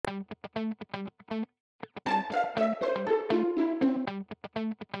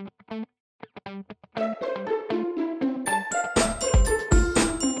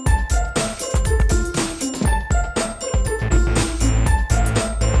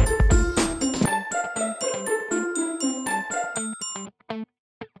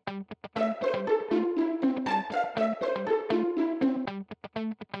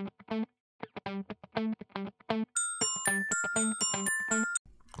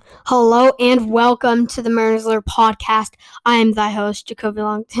Hello and welcome to the Mariners Alert podcast. I am thy host, Jacoby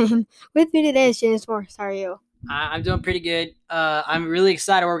Longton. With me today is James Morris. How are you? I'm doing pretty good. I'm really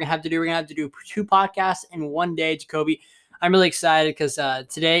excited what we're going to have to do. We're going to have to do 2 podcasts in one day, Jacoby. I'm really excited because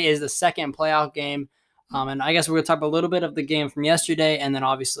today is the second playoff game. And I guess we're going to talk a little bit of the game from yesterday. And then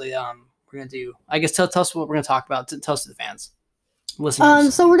obviously we're going to do, I guess, tell us what we're going to talk about. Tell us to the fans,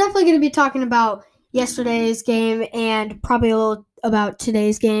 listeners. So we're definitely going to be talking about yesterday's game and probably a little about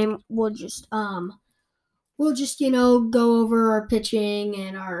today's game. We'll just go over our pitching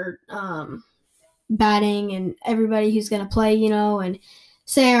and our batting and everybody who's going to play, and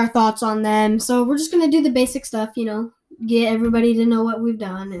say our thoughts on them. So we're just going to do the basic stuff, get everybody to know what we've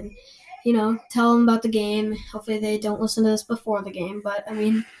done and, tell them about the game. Hopefully they don't listen to this before the game, but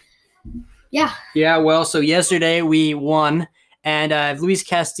yeah. Yeah, well, so yesterday we won, and if Luis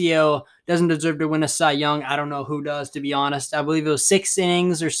Castillo doesn't deserve to win a Cy Young, I don't know who does, to be honest. I believe it was 6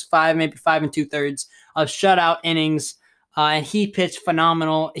 innings or 5, maybe 5 2/3 of shutout innings. And he pitched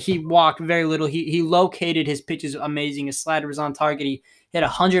phenomenal. He walked very little. He located his pitches amazing. His slider was on target. He hit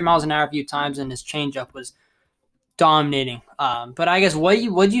 100 miles an hour a few times, and his changeup was dominating. But I guess what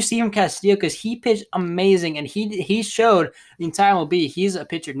did you see from Castillo? Because he pitched amazing, and he showed the entire MLB he's a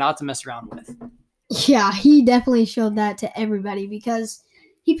pitcher not to mess around with. Yeah, he definitely showed that to everybody because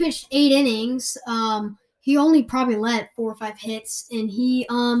he pitched 8 innings. He only probably let 4 or 5 hits, and he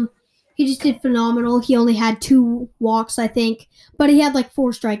just did phenomenal. He only had 2 walks, I think, but he had like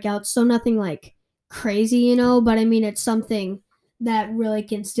 4 strikeouts, so nothing like crazy, But it's something that really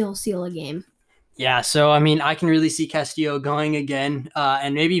can still seal a game. Yeah, so I can really see Castillo going again,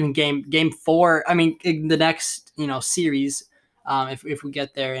 and maybe even game 4. In the next series, if we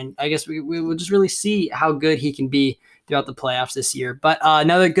get there, and I guess we will just really see how good he can be throughout the playoffs this year. But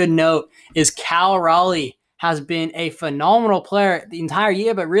another good note is Cal Raleigh has been a phenomenal player the entire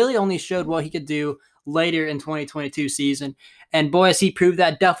year, but really only showed what he could do later in 2022 season. And boy, has he proved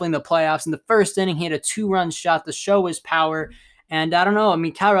that definitely in the playoffs. In the first inning, he had a 2-run shot to show his power. And I don't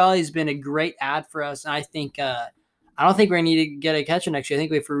know. Cal Raleigh's been a great ad for us. And I think I don't think we're going to need to get a catcher next year. I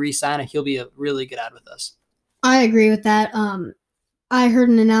think if we re-sign him, he'll be a really good ad with us. I agree with that. I heard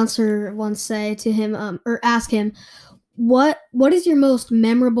an announcer once say to him, or ask him, what is your most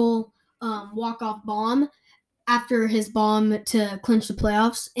memorable walk-off bomb after his bomb to clinch the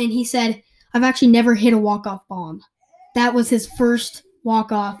playoffs? And he said, I've actually never hit a walk-off bomb. That was his first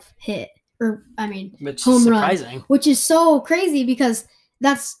walk-off hit. Which home is run, surprising. which is so crazy because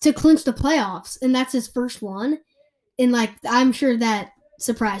that's to clinch the playoffs, and that's his first one. And I'm sure that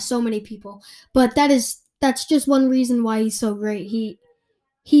surprised so many people. But that's just one reason why he's so great.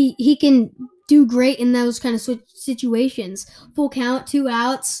 He can do great in those kind of situations. Full count, 2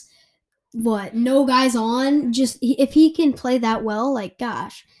 outs, no guys on. Just if he can play that well,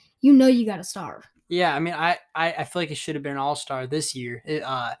 gosh, you got a star. Yeah, I feel like he should have been an all-star this year.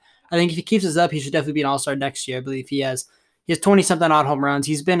 I think if he keeps this up, he should definitely be an all-star next year. I believe he has 20-something odd home runs.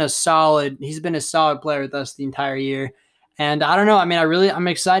 He's been a solid player with us the entire year. And I don't know. I'm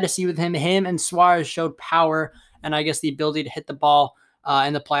excited to see with him. Him and Suarez showed power and I guess the ability to hit the ball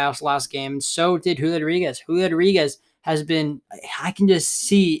in the playoffs last game. And so did Julio Rodriguez. Julio Rodriguez has been, I can just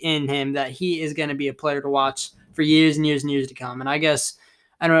see in him that he is going to be a player to watch for years and years and years to come. And I guess,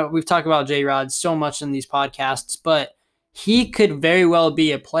 I don't know, we've talked about J-Rod so much in these podcasts, but he could very well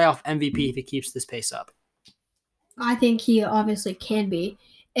be a playoff MVP if he keeps this pace up. I think he obviously can be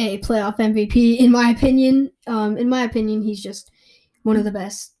a playoff MVP, in my opinion. He's just one of the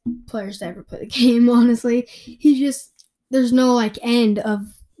best players to ever play the game, honestly. There's no, end of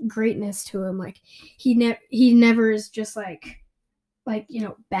greatness to him. He never is just,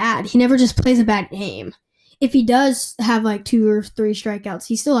 bad. He never just plays a bad game. If he does have 2 or 3 strikeouts,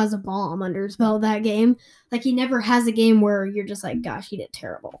 he still has a bomb under his belt that game. He never has a game where you're just gosh, he did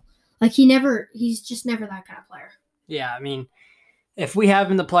terrible. He's just never that kind of player. Yeah, if we have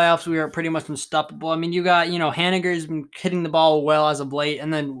him in the playoffs, we are pretty much unstoppable. You got, Haniger's been hitting the ball well as of late,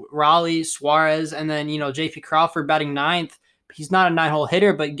 and then Raleigh, Suarez, and then, J.P. Crawford batting 9th. He's not a 9-hole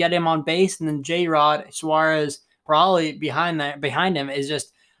hitter, but get him on base, and then J-Rod, Suarez, Raleigh behind him is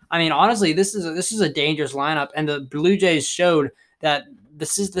just, honestly, this is a dangerous lineup, and the Blue Jays showed that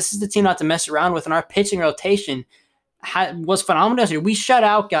this is the team not to mess around with, and our pitching rotation was phenomenal yesterday. We shut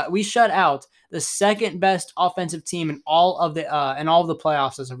out the second best offensive team in all of the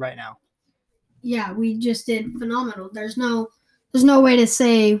playoffs as of right now. Yeah, we just did phenomenal. There's no way to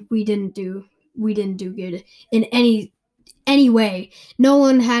say we didn't do good in any way. No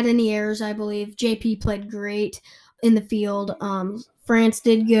one had any errors, I believe. JP played great in the field. France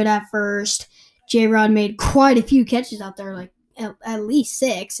did good at first. J-Rod made quite a few catches out there, like at least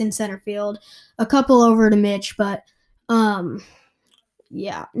 6 in center field. A couple over to Mitch, but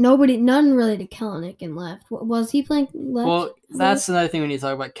yeah, none really to Kelenic in left. Was he playing left? Well, that's another thing we need to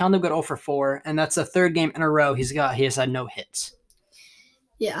talk about. Kelenic got 0 for 4, and that's the third game in a row he has had no hits.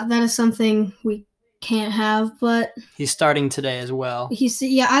 Yeah, that is something we can't have, but he's starting today as well.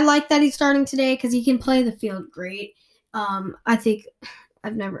 I like that he's starting today because he can play the field great. I think I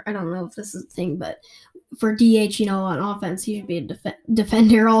don't know if this is a thing, but for DH, on offense, he should be a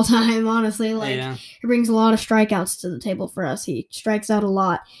defender all time, honestly. He brings a lot of strikeouts to the table for us. He strikes out a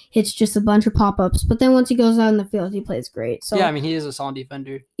lot, hits just a bunch of pop-ups, but then once he goes out in the field, he plays great. So yeah, he is a solid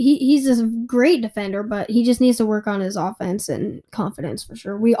defender. He's a great defender, but he just needs to work on his offense and confidence for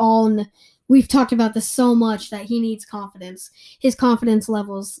sure. We've talked about this so much that he needs confidence. His confidence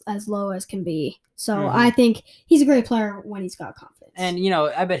level's as low as can be. So I think he's a great player when he's got confidence. And,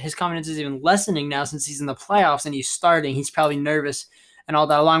 I bet his confidence is even lessening now since he's in the playoffs and he's starting. He's probably nervous and all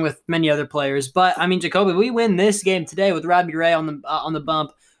that, along with many other players. But, Jacoby, we win this game today with Robbie Ray on the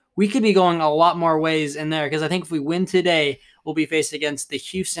bump. We could be going a lot more ways in there because I think if we win today, we'll be faced against the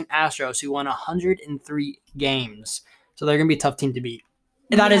Houston Astros, who won 103 games. So they're going to be a tough team to beat.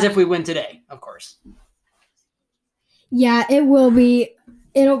 And that is if we win today, of course. Yeah, it will be.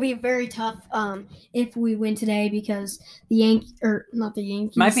 It'll be very tough if we win today because not the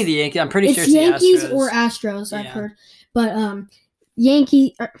Yankees. Might be the Yankees. I'm pretty sure it's Yankees the Astros. or Astros, I've heard. But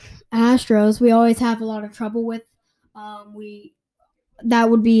Astros, we always have a lot of trouble with. That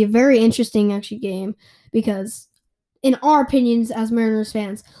would be a very interesting actually game because in our opinions as Mariners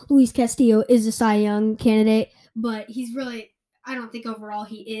fans, Luis Castillo is a Cy Young candidate, but he's really I don't think overall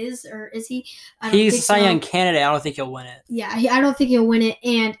he is, or is he? He's a Cy Young candidate. I don't think he'll win it. Yeah, I don't think he'll win it.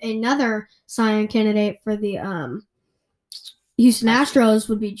 And another Cy Young candidate for the Houston Astros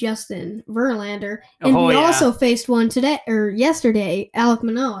would be Justin Verlander. And we also faced one yesterday, Alek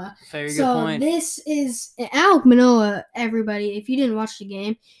Manoah. Very good point. So this is Alek Manoah, everybody. If you didn't watch the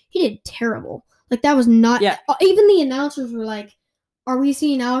game, he did terrible. Like, that was not... Yeah. Even the announcers were like, are we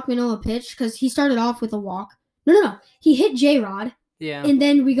seeing Alek Manoah pitch? Because he started off with a walk. No. He hit J-Rod. Yeah. And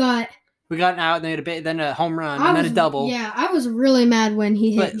then we got out, and then a home run, and then a double. Yeah, I was really mad when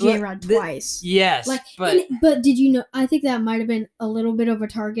he hit J-Rod twice. Yes. But did you know, I think that might have been a little bit of a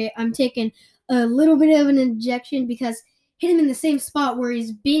target. I'm taking a little bit of an injection because hit him in the same spot where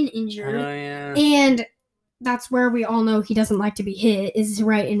he's been injured. Oh, yeah. And that's where we all know he doesn't like to be hit, is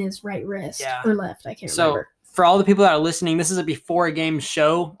right in his right wrist or left. I can't remember. So for all the people that are listening, this is a before a game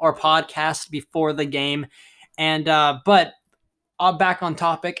show or podcast before the game. And but back on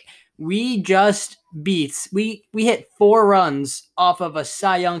topic, we just we hit 4 runs off of a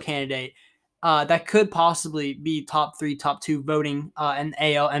Cy Young candidate that could possibly be top 3, top 2 voting in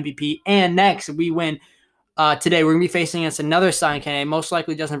AL MVP. And next, we win today. We're gonna be facing against another Cy Young candidate, most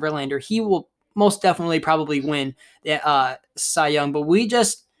likely Justin Verlander. He will most definitely probably win the Cy Young, but we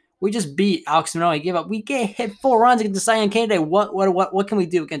just beat Alex Manoah. We hit 4 runs against the Cy Young candidate. What can we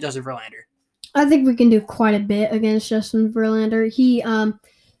do against Justin Verlander? I think we can do quite a bit against Justin Verlander. He,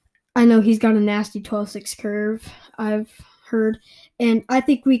 I know he's got a nasty 12-6 curve, I've heard, and I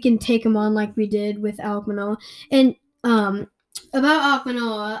think we can take him on like we did with Alek Manoah. And about Alek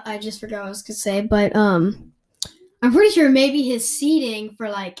Manoah, I just forgot what I was going to say, but I'm pretty sure maybe his seeding for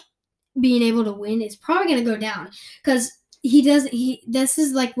like being able to win is probably going to go down because this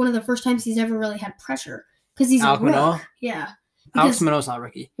is like one of the first times he's ever really had pressure because he's Alek Manoah? Yeah. Alex Manoah's not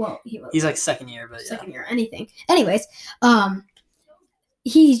rookie. Well, he's like second year, but second year, anything. Anyways,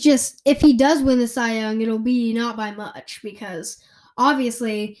 he's just, if he does win the Cy Young, it'll be not by much because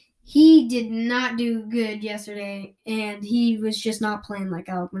obviously he did not do good yesterday and he was just not playing like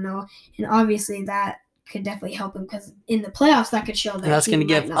Alek Manoah, and obviously that could definitely help him because in the playoffs that could show that that's going to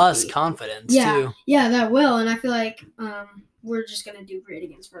give us confidence too. Yeah, that will, and I feel like we're just going to do great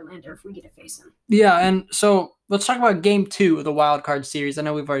against Verlander if we get to face him. Yeah, and so let's talk about Game 2 of the Wild Card Series. I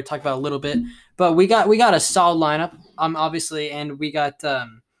know we've already talked about it a little bit, but we got a solid lineup, obviously, and we got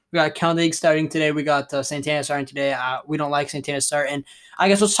Kelenic starting today. We got Santana starting today. We don't like Santana's start, and I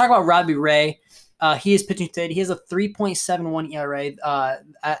guess let's talk about Robbie Ray. He is pitching today. He has a 3.71 ERA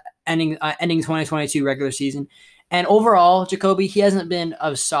ending 2022 regular season, And overall, Jacoby, he hasn't been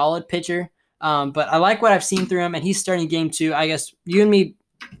a solid pitcher, but I like what I've seen through him, and he's starting game 2. I guess you and me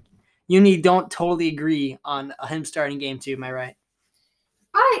don't totally agree on him starting game 2. Am I right?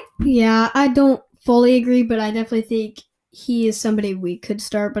 I don't fully agree, but I definitely think he is somebody we could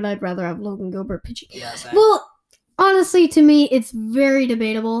start, but I'd rather have Logan Gilbert pitching. Yeah, same. Well, honestly, to me, it's very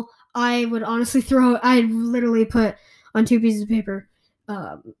debatable. I'd literally put on 2 pieces of paper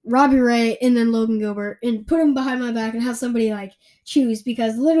Robbie Ray and then Logan Gilbert and put them behind my back and have somebody choose,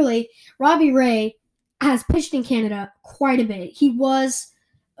 because literally Robbie Ray has pitched in Canada quite a bit. He was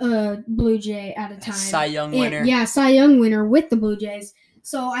a Blue Jay at a time. Cy Young winner. Yeah, Cy Young winner with the Blue Jays.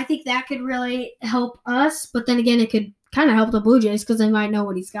 So I think that could really help us, but then again, it could kind of help the Blue Jays because they might know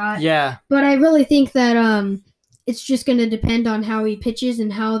what he's got. Yeah. But I really think that it's just going to depend on how he pitches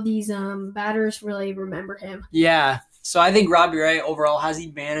and how these batters really remember him. Yeah. So I think Robbie Ray overall has the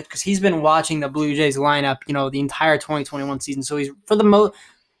advantage because he's been watching the Blue Jays lineup, the entire 2021 season. So he's for the most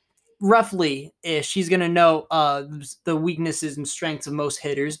roughly-ish, he's going to know the weaknesses and strengths of most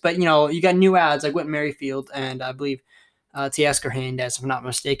hitters. But, you got new ads like Whit Merrifield and I believe Teoscar Hernandez, if I'm not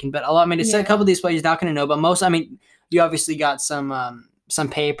mistaken. But a couple of these players not going to know. But most, you obviously got some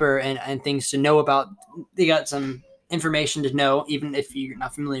paper and things to know about. They got some information to know, even if you're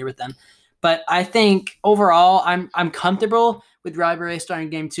not familiar with them. But I think overall, I'm comfortable with Robbie Ray starting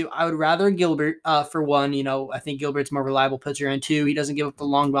game 2. I would rather Gilbert for 1. I think Gilbert's more reliable pitcher, and 2, he doesn't give up the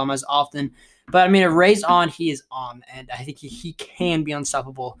long bomb as often. But if Ray's on, he is on, and I think he can be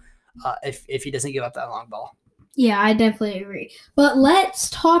unstoppable if he doesn't give up that long ball. Yeah, I definitely agree. But let's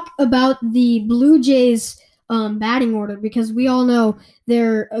talk about the Blue Jays batting order, because we all know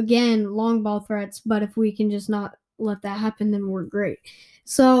they're, again, long ball threats, but if we can just not let that happen, then we're great.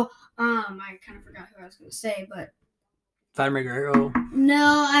 So, I kind of forgot who I was going to say, but... Vladimir Guerrero.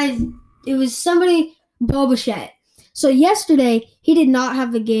 No, it was somebody, Bo Bichette. So yesterday, he did not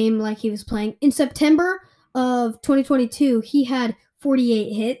have the game like he was playing. In September of 2022, he had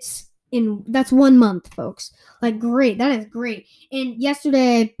 48 hits. That's 1 month, folks. Great. That is great. And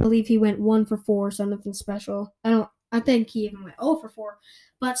yesterday, I believe he went 1 for 4, so nothing special. I think he even went 0 for 4.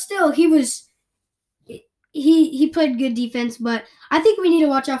 But still, he played good defense, but I think we need to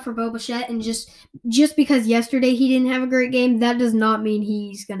watch out for Bo Bichette, and just because yesterday he didn't have a great game, that does not mean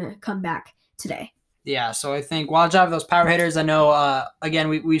he's going to come back today. Yeah, so I think watch out for those power hitters. I know, again,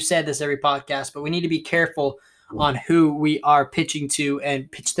 we've said this every podcast, but we need to be careful on who we are pitching to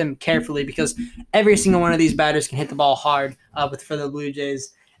and pitch them carefully, because every single one of these batters can hit the ball hard for the Blue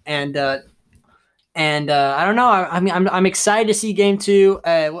Jays. And I don't know. I'm excited to see game 2.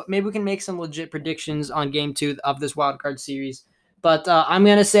 Maybe we can make some legit predictions on game 2 of this wild card series. But I'm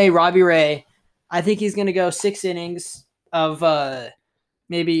gonna say Robbie Ray. I think he's gonna go 6 innings of I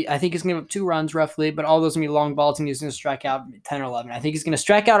think he's gonna give up 2 runs roughly, but all those gonna be long balls, and he's gonna strike out 10 or 11. I think he's gonna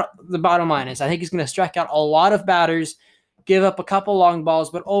strike out. The bottom line is, I think he's gonna strike out a lot of batters, give up a couple long balls,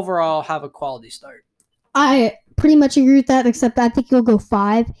 but overall have a quality start. I pretty much agree with that, except I think he'll go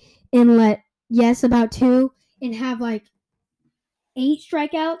 5 and let about 2 and have 8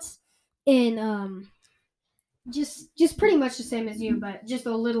 strikeouts, and just pretty much the same as you, but just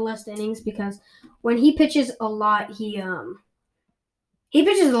a little less innings, because when he pitches a lot, he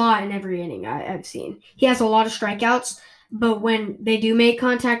pitches a lot in every inning I've seen. He has a lot of strikeouts, but when they do make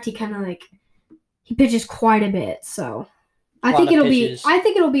contact, he kind of he pitches quite a bit. So I think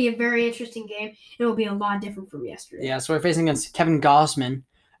it'll be a very interesting game. It'll be a lot different from yesterday. Yeah, so we're facing against Kevin Gausman,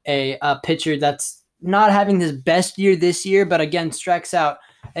 a pitcher that's not having his best year this year, but again strikes out.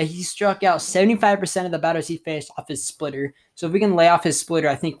 He struck out 75% of the batters he faced off his splitter. So if we can lay off his splitter,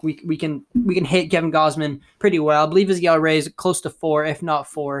 I think we can hit Kevin Gausman pretty well. I believe his ERA is close to 4, if not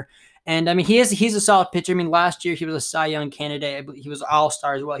 4. And he's a solid pitcher. Last year he was a Cy Young candidate. I believe he was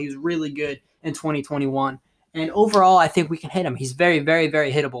All-Star as well. He was really good in 2021. And overall, I think we can hit him. He's very, very,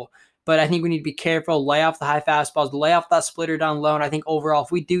 very hittable. But I think we need to be careful, lay off the high fastballs, lay off that splitter down low. And I think overall,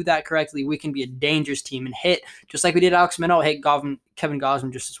 if we do that correctly, we can be a dangerous team and hit, just like we did Alex Manoah, hit Kevin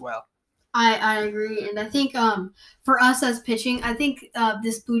Gausman just as well. I agree. And I think for us as pitching, I think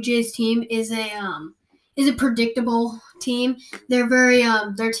this Blue Jays team is a predictable team. They're very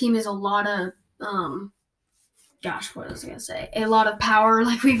their team is a lot of what was I gonna say? A lot of power,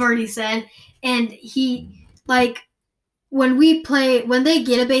 like we've already said. And when they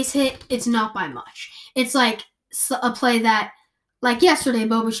get a base hit, it's not by much. It's like a play that, like yesterday,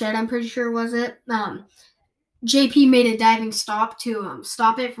 Bo Bichette, I'm pretty sure was it. JP made a diving stop to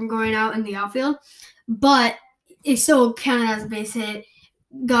stop it from going out in the outfield, but it still counted as a base hit,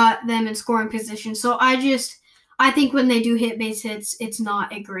 got them in scoring position. So I I think when they do hit base hits, it's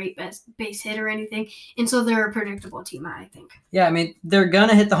not a great base hit or anything, and so they're a predictable team, I think. Yeah, I mean they're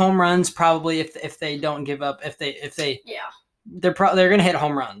gonna hit the home runs probably if they don't give up. If they Yeah. they're gonna hit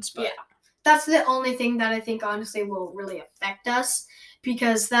home runs. But yeah, that's the only thing that I think honestly will really affect us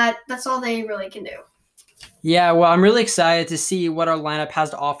because that's all they really can do. Yeah, well, I'm really excited to see what our lineup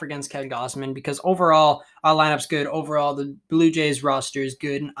has to offer against Kevin Gossman because overall our lineup's good. Overall, the Blue Jays roster is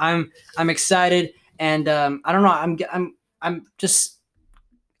good, and I'm excited. And I don't know, I'm just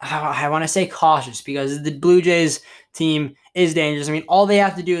I want to say cautious because the Blue Jays team is dangerous. I mean, all they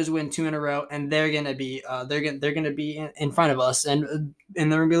have to do is win 2 in a row, and they're gonna be in front of us, and they're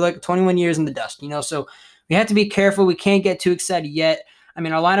gonna be like 21 years in the dust, So we have to be careful. We can't get too excited yet. I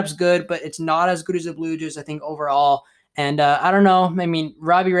mean, our lineup's good, but it's not as good as the Blue Jays, I think, overall. And I don't know. I mean,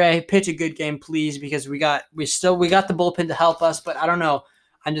 Robbie Ray, pitch a good game, please, because we got the bullpen to help us. But I don't know.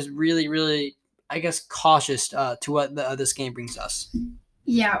 I'm just really, really, I guess, cautious to what this game brings us.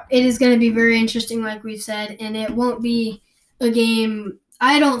 Yeah, it is going to be very interesting, like we've said, and it won't be a game.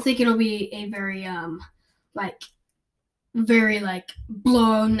 I don't think it'll be a very very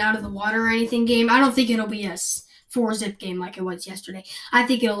blown out of the water or anything game. I don't think it'll be a 4-zip game like it was yesterday. I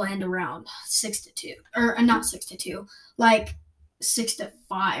think it'll end around 6-2, or not 6-2, like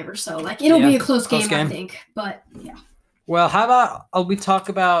 6-5 or so. Like it'll be a close game, I think. But yeah. Well, how about we talk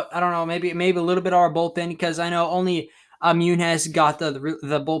about, I don't know, maybe a little bit of our bullpen, because I know only Munez got the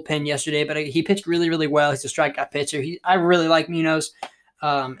bullpen yesterday, but he pitched really, really well. He's a strikeout pitcher. I really like Munoz.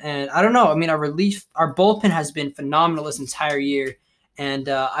 And I don't know. I mean, our bullpen has been phenomenal this entire year. And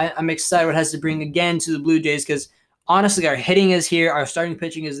I'm excited what it has to bring again to the Blue Jays because, honestly, our hitting is here, our starting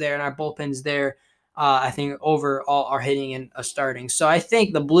pitching is there, and our bullpen's there, I think, over all our hitting and starting. So I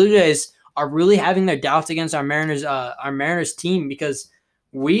think the Blue Jays are really having their doubts against our Mariners team because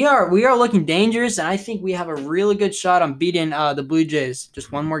we are looking dangerous, and I think we have a really good shot on beating the Blue Jays.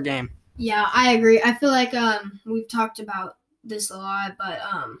 Just one more game. Yeah, I agree. I feel like we've talked about this a lot, but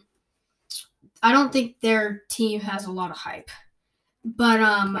I don't think their team has a lot of hype.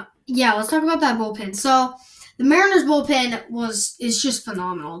 But yeah, let's talk about that bullpen. So the Mariners bullpen is just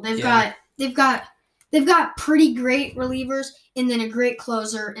phenomenal. They've got pretty great relievers and then a great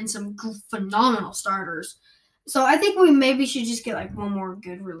closer and some phenomenal starters. So I think we maybe should just get one more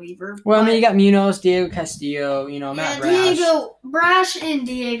good reliever. Well, I mean, you got Munoz, Diego Castillo, Matt Brash. Brash and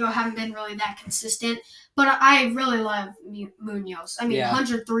Diego haven't been really that consistent, but I really love Munoz. I mean,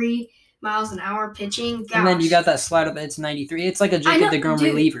 103 miles an hour pitching. Gosh. And then you got that slider that's 93. It's like a Jacob deGrom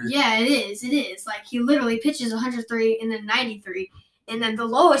reliever. Yeah, it is. It is. Like, he literally pitches 103 and then 93. And then the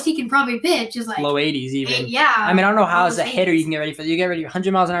lowest he can probably pitch is low 80s even. Yeah. I mean, I don't know how as a hitter you can get ready for that. You get ready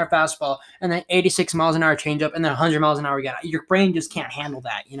 100 miles an hour fastball and then 86 miles an hour changeup and then 100 miles an hour again. Your brain just can't handle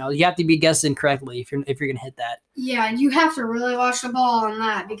that. You have to be guessing correctly if you're going to hit that. Yeah, you have to really watch the ball on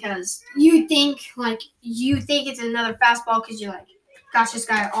that because you think it's another fastball because you're like, gosh, this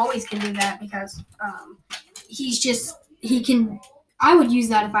guy always can do that because he can. I would use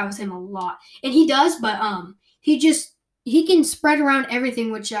that if I was him a lot, and he does, but he can spread around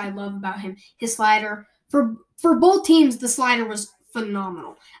everything, which I love about him. His slider for both teams, the slider was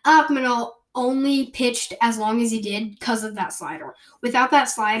phenomenal. Alek Manoah only pitched as long as he did because of that slider. Without that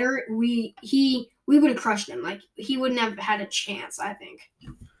slider, we would have crushed him. Like, he wouldn't have had a chance, I think.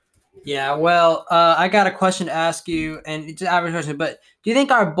 Yeah, well, I got a question to ask you, and it's an average question, but do you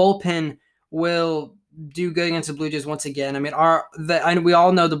think our bullpen will do good against the Blue Jays once again? I mean, we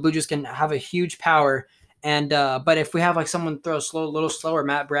all know the Blue Jays can have a huge power, and but if we have someone throw a little slower,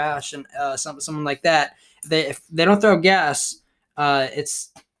 Matt Brash and someone like that, if they don't throw gas,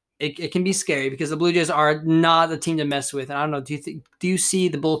 it can be scary because the Blue Jays are not the team to mess with. And I don't know, do you see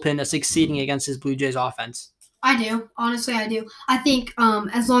the bullpen succeeding against this Blue Jays offense? I do. Honestly, I do. I think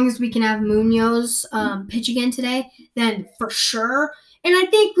as long as we can have Munoz pitch again today, then for sure. And I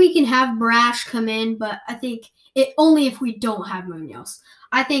think we can have Brash come in, but I think only if we don't have Munoz.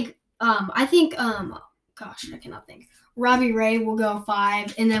 I think gosh, I cannot think. Robbie Ray will go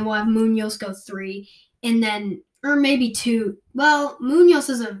 5, and then we'll have Munoz go 3, and then or maybe 2. Well, Munoz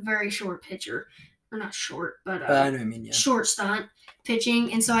is a very short pitcher. Or not short, but I know what I mean, yeah. Short stunt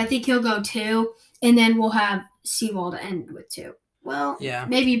pitching, and so I think he'll go 2, and then we'll have Sewald end with 2. Well, yeah,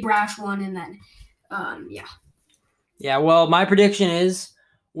 maybe Brash 1, and then yeah. Yeah, well, my prediction is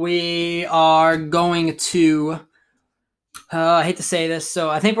we are going to I hate to say this, so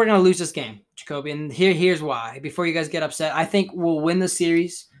I think we're going to lose this game, Jacoby, and here's why. Before you guys get upset, I think we'll win the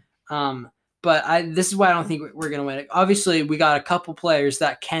series, but this is why I don't think we're going to win it. Obviously, we got a couple players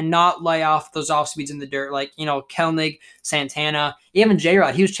that cannot lay off those off speeds in the dirt, like, Kelnig, Santana, even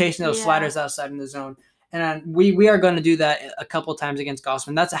J-Rod. He was chasing those sliders outside in the zone. And we are going to do that a couple times against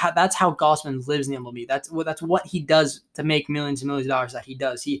Gossman. That's how Gossman lives in the MLB. That's what he does to make millions and millions of dollars. That he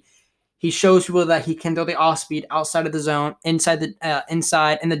does. He shows people that he can throw the off speed outside of the zone, inside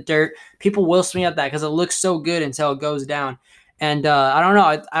in the dirt. People will swing at that because it looks so good until it goes down. And I don't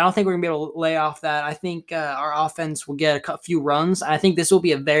know. I don't think we're gonna be able to lay off that. I think our offense will get a few runs. I think this will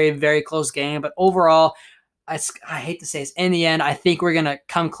be a very, very close game. But overall, I hate to say this. In the end, I think we're gonna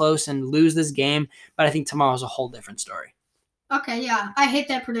come close and lose this game. But I think tomorrow's a whole different story. Okay, yeah, I hate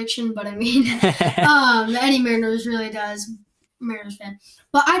that prediction, but I mean, any Mariners fan.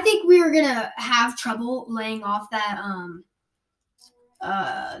 But I think we are gonna have trouble laying off that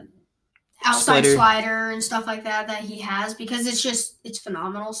outside slider and stuff like that he has, because it's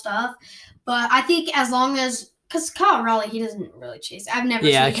phenomenal stuff. But I think as long as, because Kyle Raleigh, he doesn't really chase. I've never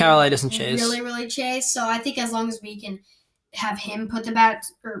seen Kyle Raleigh doesn't chase. Really chase. So I think as long as we can have him put the bat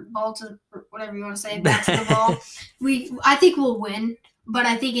or ball to, or whatever you want to say, back to the ball, I think we'll win. But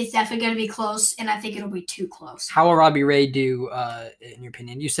I think it's definitely going to be close, and I think it'll be too close. How will Robbie Ray do, in your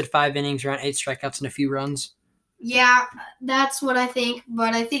opinion? You said 5 innings, around 8 strikeouts, and a few runs. Yeah, that's what I think.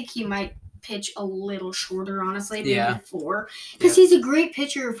 But I think he might pitch a little shorter, honestly, maybe 4. Because he's a great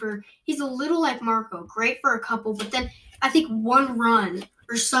pitcher he's a little like Marco, great for a couple, but then I think 1 run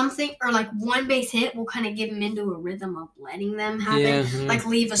or something, or like 1 base hit will kind of get him into a rhythm of letting them have it. Like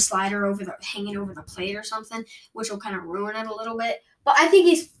leave a slider hanging over the plate or something, which will kind of ruin it a little bit. But I think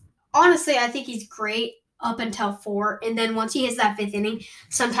he's great up until 4, and then once he hits that 5th inning,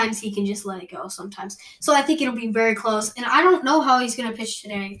 sometimes he can just let it go sometimes. So I think it'll be very close, and I don't know how he's going to pitch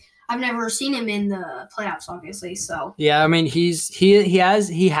today. I've never seen him in the playoffs, obviously. So yeah, I mean he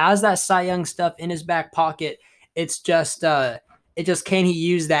has that Cy Young stuff in his back pocket. It's just can he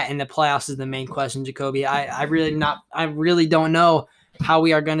use that in the playoffs is the main question, Jacoby. I really don't know how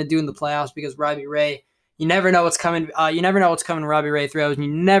we are going to do in the playoffs, because Robbie Ray, you never know what's coming. You never know what's coming. Robbie Ray throws, and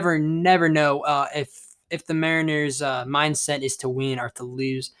you never know if the Mariners' mindset is to win or to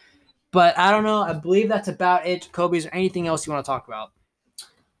lose. But I don't know. I believe that's about it. Jacoby, is there anything else you want to talk about?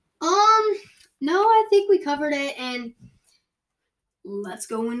 No, I think we covered it, and let's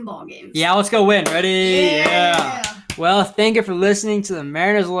go win ball games. Yeah, let's go win. Ready? Yeah. Well, thank you for listening to the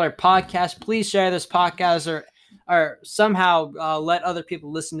Mariners Alert podcast. Please share this podcast or somehow let other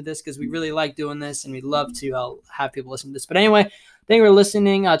people listen to this, because we really like doing this and we love to have people listen to this. But anyway, thank you for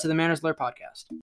listening to the Mariners Alert podcast.